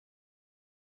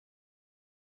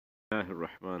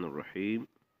Bismillahirrahmanirrahim.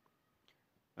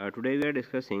 Today we are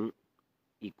discussing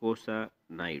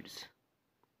Eicosanoids.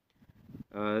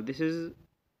 This is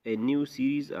a new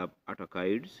series of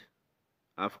Autacoids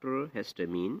after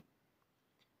histamine.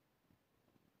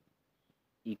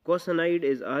 Eicosanoid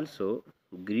is also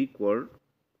Greek word.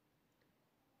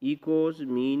 Eicos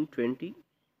mean 20.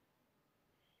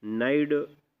 Noid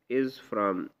is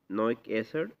from noic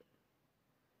acid.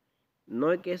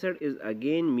 Noic acid is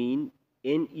again mean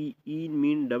NEE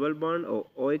mean double bond or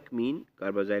oic mean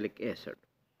carboxylic acid.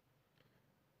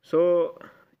 So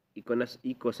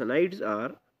eicosanoids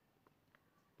are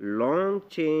long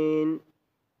chain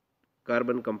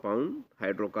carbon compound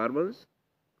hydrocarbons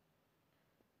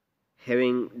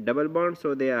having double bond,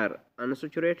 so they are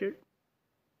unsaturated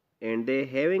and they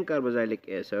having carboxylic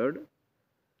acid.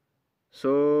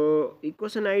 So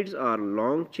eicosanoids are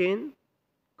long chain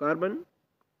carbon,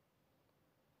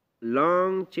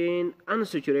 long chain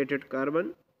unsaturated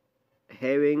carbon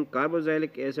having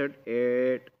carboxylic acid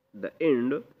at the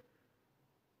end.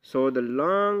 So the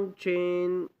long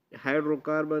chain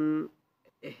hydrocarbon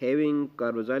having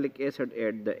carboxylic acid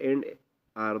at the end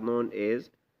are known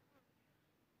as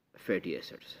fatty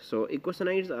acids. So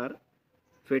eicosanoids are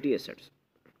fatty acids.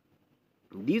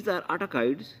 These are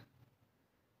autacoids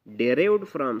derived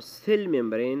from cell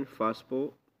membrane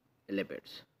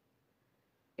phospholipids.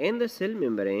 In the cell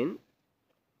membrane,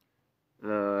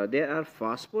 there are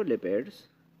phospholipids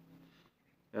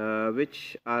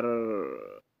which are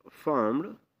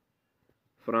formed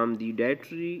from the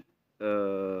dietary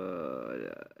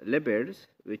lipids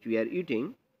which we are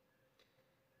eating,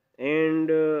 and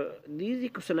these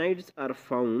eicosanoids are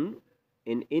found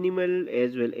in animal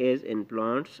as well as in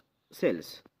plants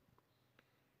cells.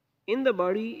 In the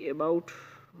body, about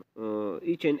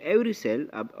each and every cell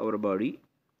of our body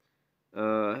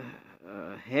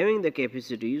having the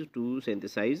capacities to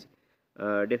synthesize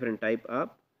different type of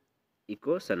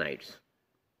eicosanoids.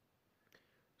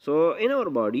 So in our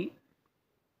body,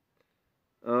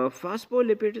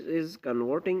 phospholipids is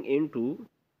converting into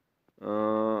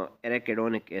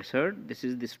arachidonic acid. This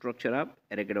is the structure of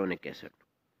arachidonic acid.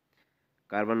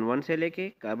 Carbon 1 से लेके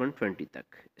carbon 20 तक,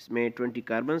 इसमें 20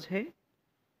 carbons है,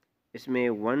 इसमें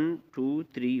 1 2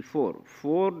 3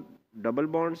 4 double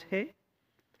bonds है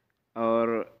और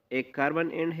एक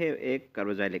carbon and है, एक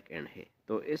कार्बोक्सिलिक एंड है.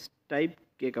 तो इस टाइप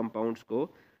के कंपाउंड्स को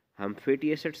हम फैटी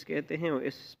एसिड्स कहते हैं और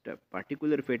इस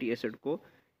पार्टिकुलर फैटी एसिड को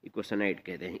इकोसनाइड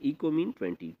कहते हैं. इको मीन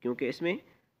 20 क्योंकि इसमें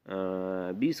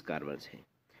 20 कार्बन्स हैं.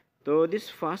 तो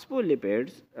this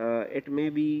phospholipids it may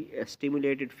be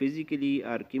stimulated physically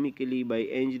or chemically by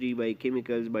injury, by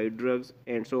chemicals, by drugs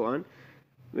and so on.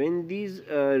 When these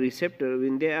receptors,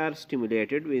 when they are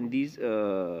stimulated, when these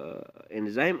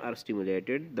enzymes are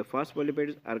stimulated, the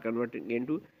phospholipids are converting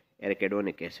into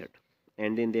arachidonic acid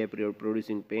and then they are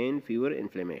producing pain, fever,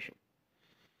 inflammation.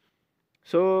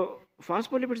 So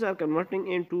phospholipids are converting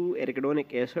into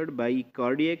arachidonic acid by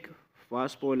cardiac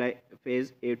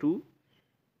phospholipase A2,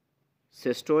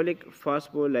 systolic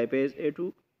phospholipase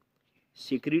A2,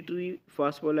 secretory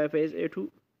phospholipase A2,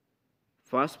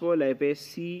 phospholipase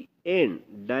C and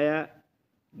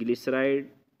diglyceride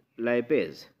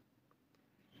lipase.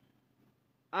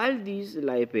 All these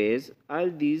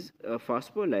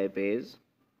phospholipase,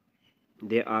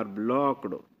 they are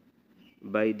blocked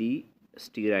by the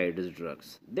steroids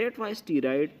drugs. That's why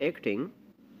steroid acting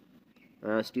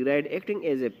as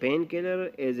a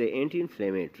painkiller, as an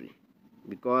anti-inflammatory,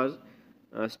 because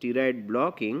steroid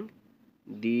blocking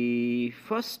the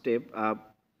first step of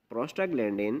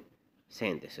prostaglandin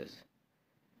synthesis.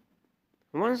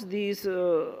 Once this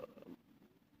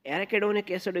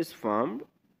arachidonic acid is formed,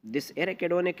 this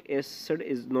arachidonic acid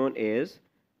is known as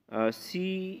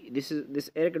this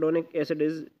arachidonic acid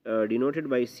is denoted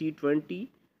by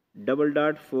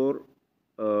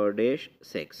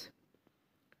C20:4-6.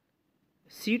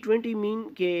 C20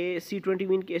 mean के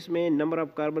इसमें number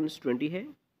of carbon 20 है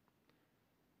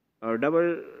और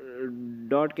double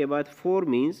dot के बाद 4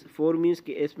 means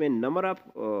के इसमें number of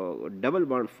double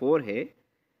bond 4 है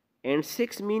and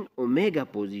 6 mean omega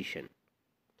position.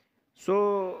 So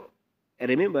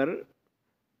remember,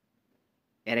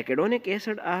 arachidonic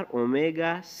acid are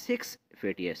omega 6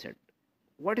 fatty acid.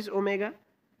 What is omega?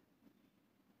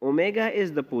 Omega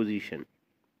is the position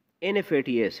in a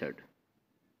fatty acid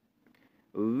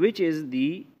which is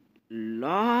the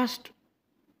last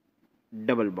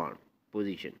double bond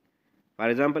position. For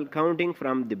example, counting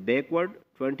from the backward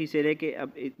 20 से लेके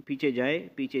अब पीछे जाए,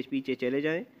 पीछे चले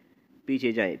जाए,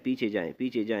 पीछे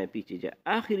जाए,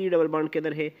 आखिरी डबल बॉन्ड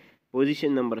किधर है?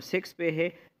 पोजीशन नंबर 6 पे है.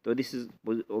 तो दिस इज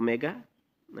ओमेगा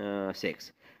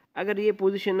 6. अगर ये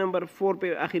पोजीशन नंबर 4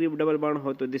 पे आखिरी डबल बॉन्ड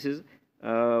हो तो दिस इज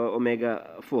ओमेगा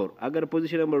 4, अगर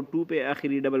पोजीशन नंबर 2 पे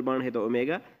आखिरी डबल बॉन्ड है तो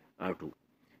ओमेगा 2.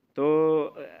 तो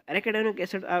arachidonic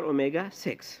acid are omega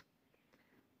 6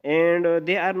 and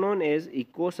they are known as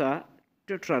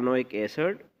eicosanoic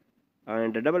acid,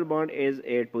 and the double bond is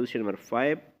at position number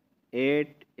 5,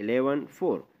 8, 11,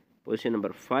 4. Position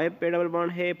number 5 पे double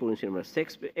bond है, position number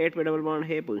 6 पे 8 पे डबल बॉन्ड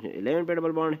है, पोजीशन 11 पे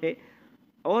double bond है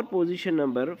और position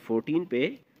number 14 पे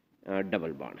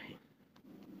double bond है.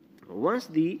 Once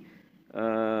the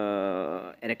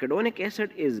arachidonic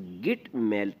acid is get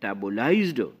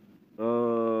metabolized,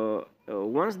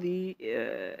 once the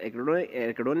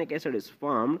arachidonic acid is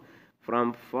formed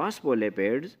from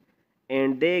phospholipids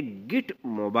and they get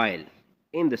mobile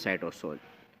in the cytosol,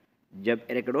 जब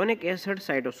arachidonic acid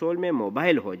cytosol में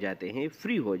mobile हो जाते हैं,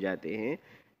 free हो जाते हैं,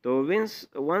 तो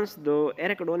once the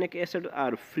arachidonic acid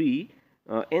are free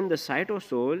in the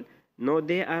cytosol, now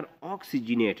they are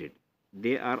oxygenated.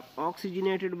 They are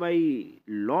oxygenated by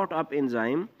lot of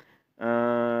enzyme,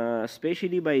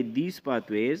 especially by these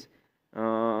pathways.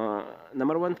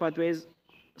 Number one pathways,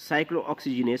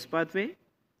 cyclooxygenase pathway,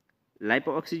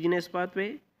 lipooxygenase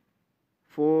pathway,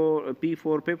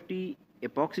 P450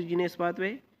 epoxygenase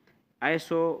pathway,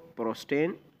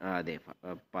 isoprostane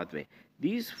pathway.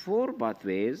 These 4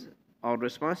 pathways are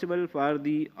responsible for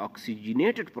the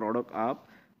oxygenated product of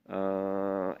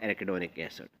arachidonic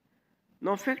acid.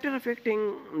 Now factor affecting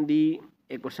the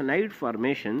eicosanoid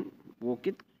formation, वो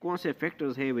कौन से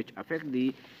factors है which affect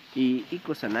the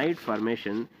eicosanoid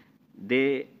formation?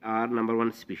 They are number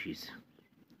 1 species.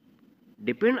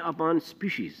 Depend upon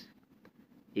species,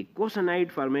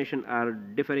 eicosanoid formation are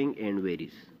differing and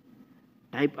varies.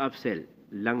 Type of cell,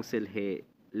 lung cell है,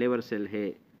 liver cell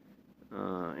है,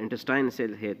 intestine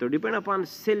cell है, तो depend upon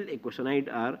cell eicosanoid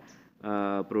are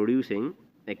producing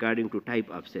according to type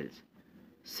of cells.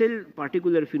 Cell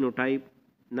particular phenotype.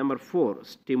 Number 4,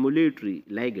 stimulatory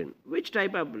ligand. Which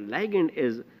type of ligand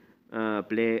is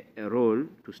play a role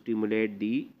to stimulate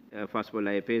the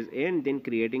phospholipase and then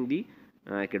creating the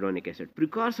arachidonic acid?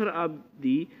 Precursor of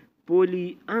the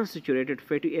polyunsaturated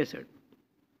fatty acid.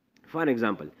 For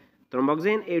example,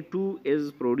 thromboxane A2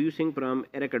 is producing from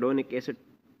arachidonic acid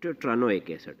tetranoic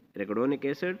acid. Arachidonic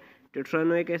acid,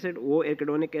 tetranoic acid, वो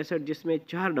arachidonic acid जिसमें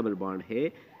 4 double bond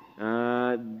है,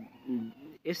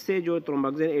 इससे जो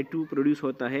thromboxane A2 produce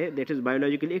होता है that is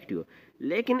biologically active.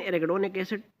 लेकिन arachidonic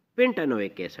acid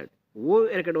pentanoic acid, वो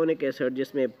arachidonic acid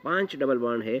जिसमें 5 डबल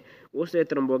बॉन्ड है, उससे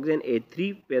थ्रोम्बोक्सेन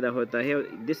A3 पैदा होता है.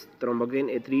 This thromboxane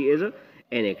A3 is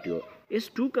inactive.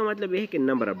 इस 2 का मतलब यह है कि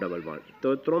नंबर ऑफ डबल बॉन्ड.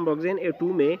 तो थ्रोम्बोक्सेन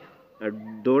A2 में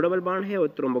 2 डबल बॉन्ड है और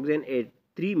थ्रोम्बोक्सेन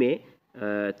A3 में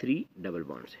 3 डबल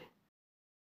बॉन्ड्स है.